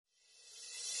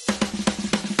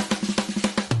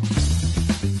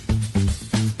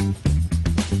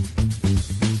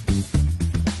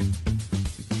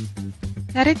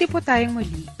Narito po tayong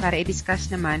muli para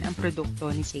i-discuss naman ang produkto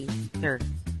ni St. Peter.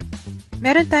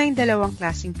 Meron tayong dalawang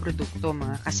klaseng produkto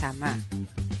mga kasama.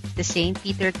 The St.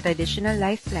 Peter Traditional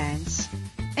Life Plans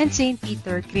and St.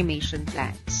 Peter Cremation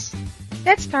Plans.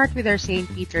 Let's start with our St.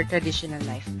 Peter Traditional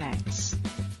Life Plans.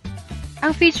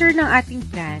 Ang feature ng ating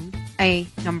plan ay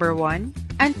number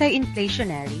 1,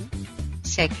 anti-inflationary,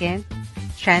 second,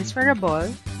 transferable,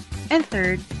 and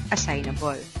third,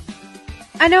 assignable.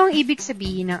 Ano ang ibig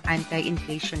sabihin ng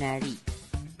anti-inflationary?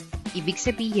 Ibig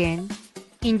sabihin,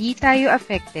 hindi tayo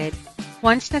affected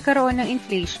once nagkaroon ng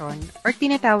inflation or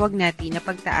tinatawag natin na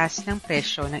pagtaas ng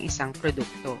presyo ng isang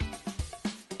produkto.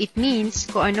 It means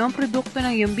kung ano ang produkto ng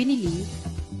iyong binili,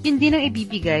 yun din ang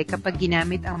ibibigay kapag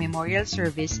ginamit ang memorial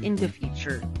service in the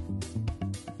future.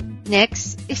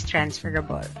 Next is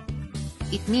transferable.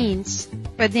 It means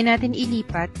pwede natin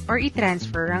ilipat or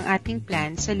i-transfer ang ating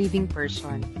plan sa living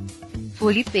person,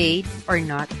 fully paid or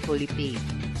not fully paid.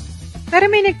 Pero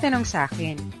may nagtanong sa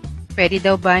akin, pwede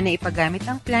daw ba na ipagamit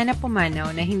ang plan na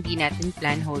pumanaw na hindi natin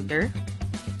plan holder?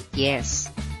 Yes.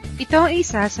 Ito ang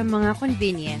isa sa mga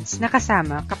convenience na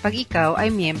kasama kapag ikaw ay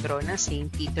miyembro ng St.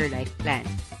 Peter Life Plan.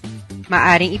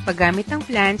 Maaring ipagamit ang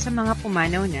plan sa mga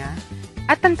pumanaw na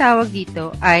at ang tawag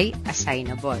dito ay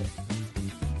assignable.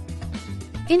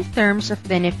 In terms of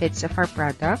benefits of our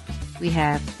product, we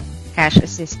have cash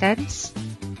assistance,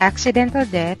 accidental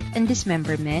death and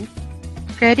dismemberment,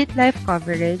 credit life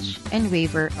coverage, and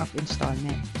waiver of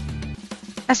installment.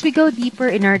 As we go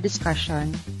deeper in our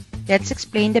discussion, let's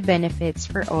explain the benefits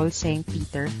for all St.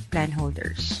 Peter plan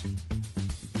holders.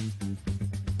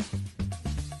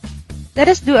 Let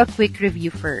us do a quick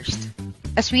review first.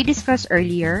 As we discussed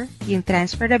earlier, yung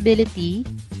transferability,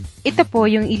 ito po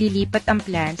yung ililipat ang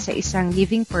plan sa isang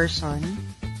living person,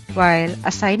 while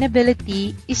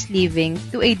assignability is leaving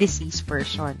to a deceased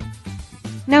person.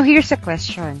 Now here's a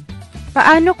question.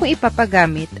 Paano kung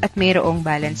ipapagamit at mayroong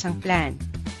balance ang plan?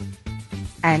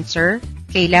 Answer,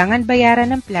 kailangan bayaran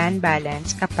ng plan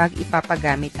balance kapag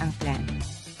ipapagamit ang plan.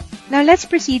 Now let's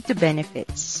proceed to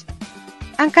benefits.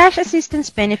 Ang cash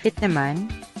assistance benefit naman,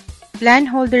 plan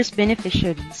holders'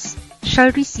 beneficiaries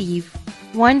shall receive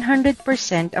 100%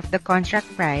 of the contract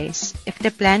price if the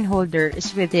plan holder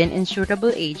is within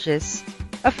insurable ages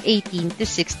of 18 to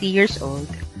 60 years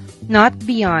old, not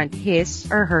beyond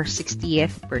his or her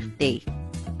 60th birthday.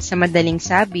 Sa madaling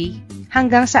sabi,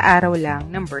 hanggang sa araw lang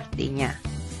ng birthday niya.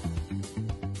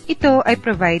 Ito ay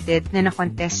provided na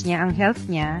na-contest niya ang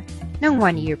health niya ng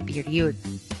 1-year period.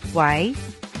 Why?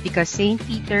 Because St.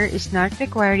 Peter is not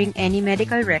requiring any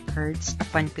medical records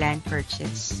upon plan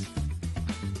purchase.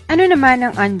 Ano naman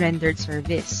ang unrendered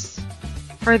service?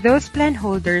 For those plan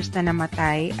holders na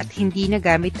namatay at hindi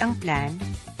nagamit ang plan,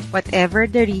 whatever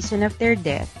the reason of their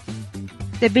death,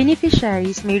 the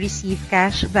beneficiaries may receive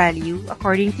cash value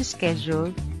according to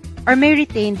schedule or may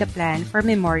retain the plan for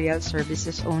memorial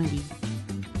services only.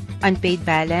 Unpaid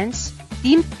balance,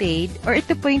 deemed paid, or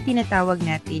ito po yung tinatawag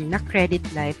natin na credit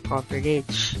life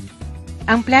coverage.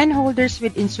 Ang plan holders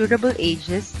with insurable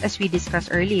ages, as we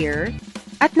discussed earlier,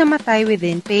 at namatay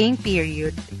within paying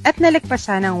period at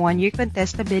nalagpasan ng 1-year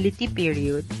contestability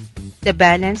period, the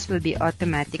balance will be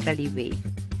automatically waived.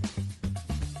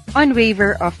 On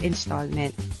waiver of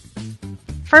installment.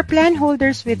 For plan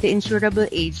holders with the insurable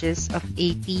ages of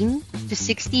 18 to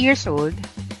 60 years old,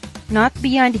 not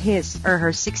beyond his or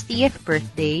her 60th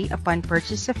birthday upon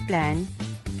purchase of plan,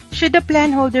 should the plan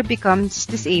holder becomes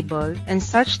disabled and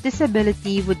such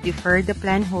disability would defer the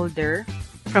plan holder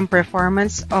from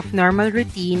performance of normal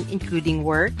routine including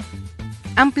work,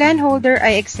 ang plan holder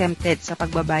ay exempted sa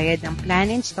pagbabayad ng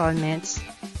plan installments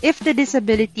if the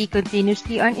disability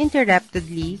continuously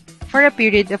uninterruptedly for a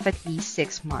period of at least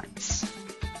 6 months.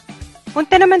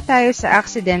 Punta naman tayo sa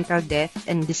accidental death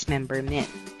and dismemberment.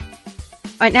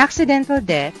 On accidental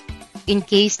death, in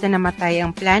case na namatay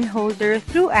ang plan holder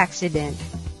through accident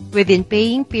within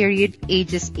paying period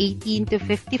ages 18 to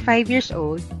 55 years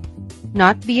old,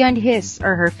 not beyond his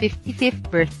or her 55th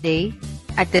birthday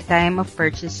at the time of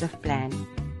purchase of plan,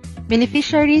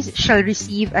 beneficiaries shall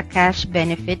receive a cash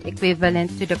benefit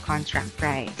equivalent to the contract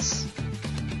price.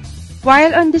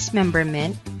 While on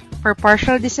dismemberment, for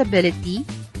partial disability,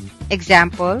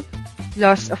 example,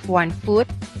 loss of 1 foot,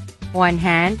 1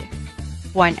 hand,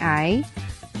 1 eye,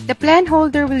 the plan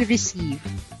holder will receive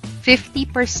 50%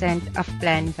 of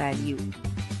plan value.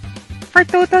 For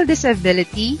total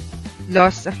disability,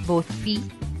 loss of both feet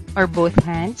or both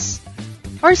hands,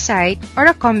 or sight or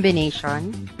a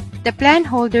combination, the plan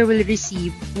holder will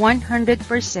receive 100%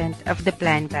 of the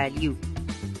plan value.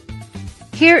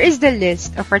 Here is the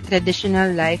list of our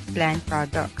traditional life plan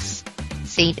products: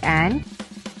 St. Anne,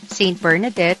 St.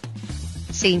 Bernadette,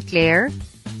 St. Clair,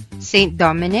 St.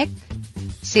 Dominic,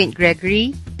 St.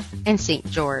 Gregory, and St.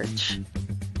 George.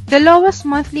 The lowest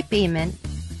monthly payment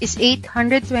is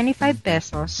 825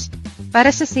 pesos para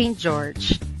sa St.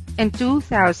 George and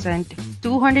 2,280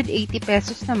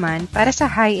 pesos naman para sa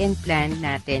high-end plan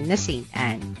natin na St.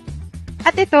 Anne.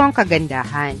 At ito ang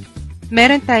kagandahan.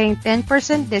 Meron tayong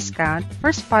 10% discount for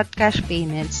spot cash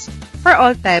payments for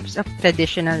all types of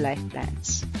traditional life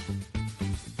plans.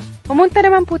 Pumunta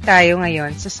naman po tayo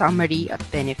ngayon sa summary of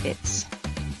benefits.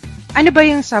 Ano ba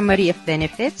yung summary of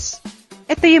benefits?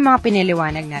 Ito yung mga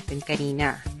pinaliwanag natin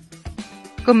kanina.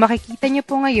 Kung makikita niyo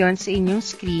po ngayon sa inyong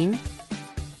screen,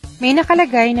 may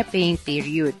nakalagay na paying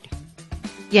period.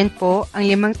 Yan po ang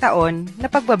 5 taon na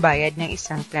pagbabayad ng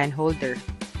isang plan holder.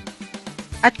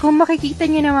 At kung makikita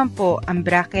niyo naman po ang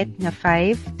bracket na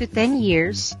 5 to 10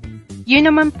 years, yun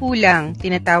naman po lang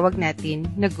tinatawag natin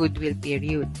na goodwill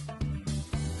period.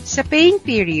 Sa paying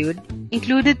period,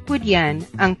 included po diyan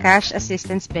ang cash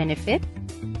assistance benefit,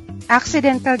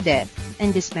 accidental death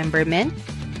and dismemberment,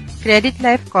 credit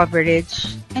life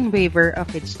coverage, and waiver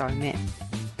of installment.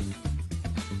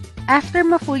 After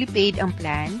ma-fully paid ang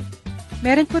plan,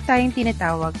 meron po tayong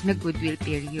tinatawag na goodwill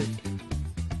period.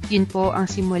 Yun po ang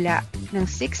simula ng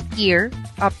 6th year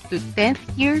up to 10th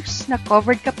years na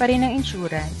covered ka pa rin ng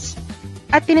insurance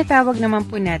at tinatawag naman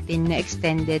po natin na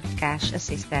extended cash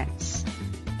assistance.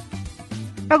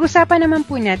 Pag-usapan naman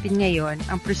po natin ngayon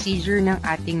ang procedure ng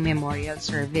ating memorial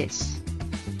service.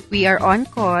 We are on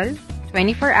call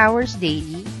 24 hours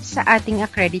daily sa ating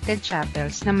accredited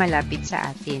chapels na malapit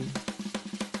sa atin.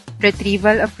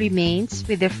 Retrieval of remains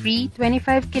with a free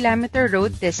 25-kilometer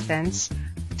road distance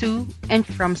to and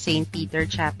from St. Peter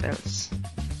chapels.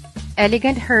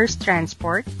 Elegant hearse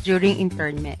transport during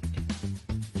interment.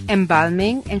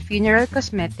 Embalming and funeral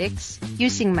cosmetics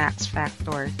using max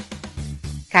factor.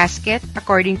 Casket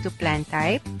according to plan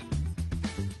type.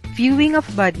 Viewing of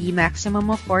body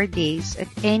maximum of 4 days at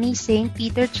any St.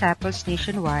 Peter chapels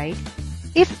nationwide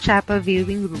if chapel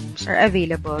viewing rooms are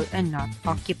available and not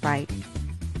occupied,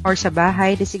 or sa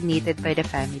bahay designated by the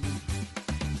family.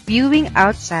 Viewing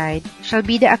outside shall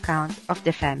be the account of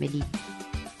the family.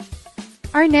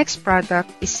 Our next product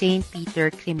is St.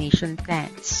 Peter cremation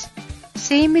plans.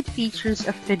 Same with features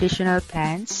of traditional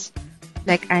plans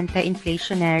like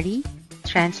anti-inflationary,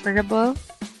 transferable,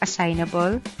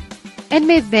 assignable, and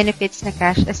may benefits na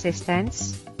cash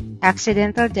assistance,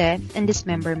 accidental death and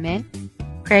dismemberment,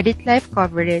 credit life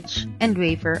coverage, and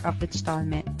waiver of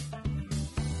installment.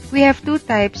 We have 2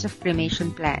 types of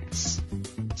cremation plans.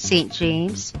 St.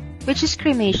 James, which is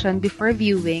cremation before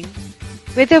viewing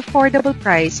with an affordable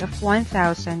price of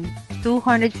 1,255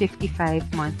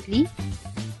 monthly,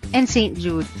 and St.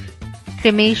 Jude,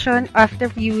 cremation after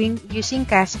viewing using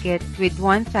casket with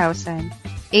 1,880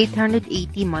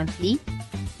 monthly.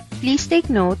 Please take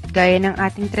note, gaya ng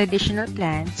ating traditional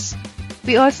plans,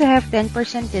 we also have 10%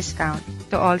 discount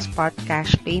to all spot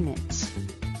cash payments.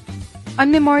 On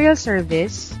memorial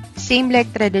service, same like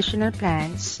traditional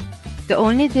plans, the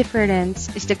only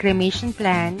difference is the cremation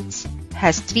plans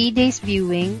has 3 days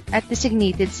viewing at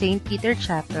designated St. Peter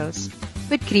chapels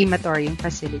with crematorium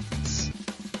facilities.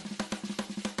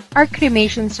 Our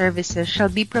cremation services shall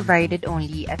be provided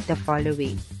only at the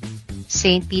following: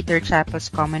 St. Peter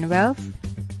Chapels Commonwealth,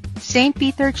 St.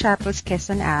 Peter Chapels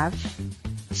Quezon Ave,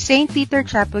 St. Peter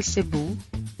Chapels Cebu,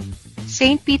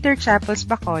 St. Peter Chapels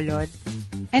Bacolod,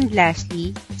 and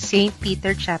lastly, St.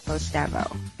 Peter Chapels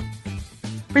Davao.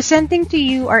 Presenting to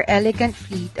you our elegant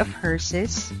fleet of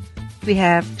hearses, we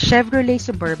have Chevrolet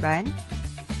Suburban,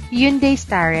 Hyundai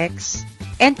Starex,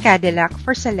 and Cadillac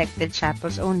for selected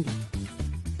chapels only.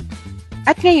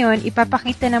 At ngayon,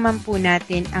 ipapakita naman po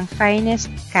natin ang finest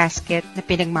casket na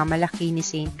pinagmamalaki ni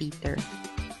St. Peter.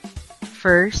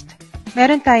 First,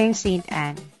 meron tayong St.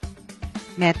 Anne.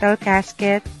 Metal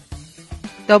casket,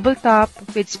 double top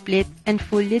with split and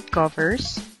full lid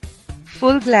covers,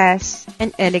 full glass,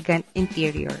 and elegant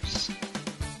interiors.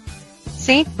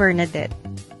 St. Bernadette.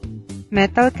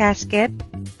 Metal casket,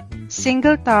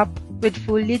 single top with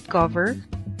full lid cover,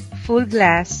 full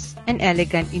glass, and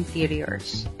elegant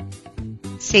interiors.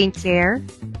 St. Clair.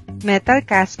 Metal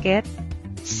casket,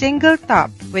 single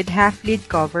top with half lid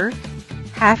cover,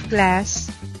 half glass,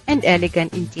 and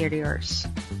elegant interiors.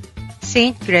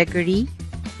 St. Gregory.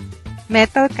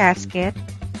 Metal casket,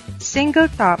 single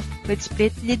top with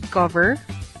split lid cover,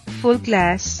 full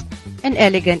glass, and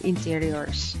elegant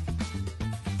interiors.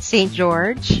 St.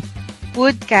 George,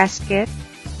 wood casket,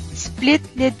 split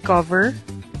lid cover,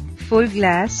 full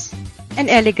glass, and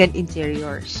elegant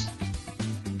interiors.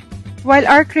 While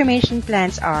our cremation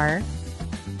plans are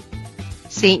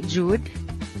St. Jude,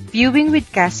 viewing with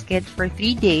casket for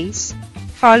 3 days,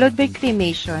 followed by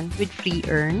cremation with free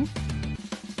urn.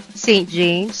 St.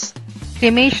 James,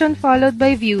 cremation followed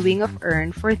by viewing of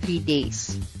urn for 3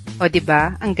 days. O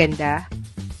diba, ang ganda?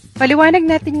 Paliwanag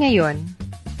natin ngayon,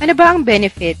 ano ba ang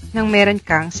benefit ng meron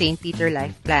kang St. Peter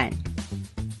Life Plan?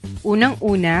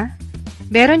 Unang-una,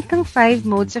 meron kang 5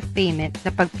 modes of payment na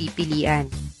pagpipilian.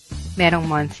 Merong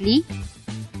monthly,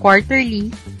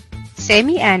 quarterly,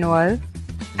 semi-annual,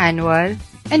 annual,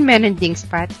 and meron ding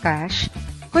spot cash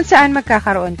kung saan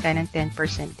magkakaroon ka ng 10%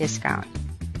 discount.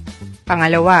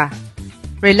 Pangalawa,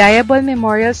 reliable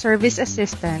memorial service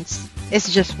assistance is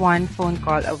just one phone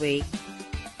call away.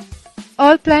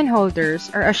 All plan holders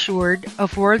are assured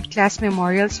of world-class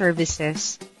memorial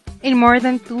services in more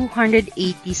than 280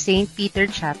 St. Peter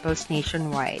chapels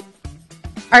nationwide.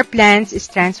 Our plans is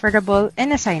transferable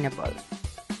and assignable.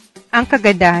 Ang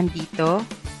kagandahan dito,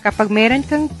 kapag meron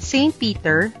kang St.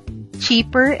 Peter,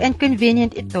 cheaper and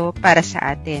convenient ito para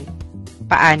sa atin.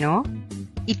 Paano?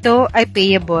 Ito ay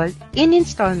payable in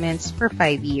installments for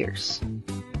 5 years.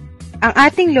 Ang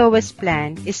ating lowest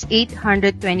plan is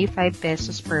 825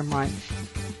 pesos per month.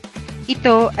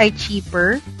 Ito ay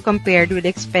cheaper compared with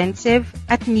expensive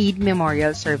at need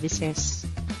memorial services.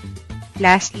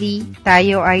 Lastly,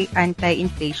 tayo ay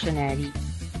anti-inflationary.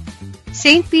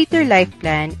 St. Peter Life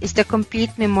Plan is the complete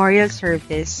memorial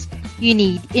service you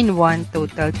need in one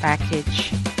total package.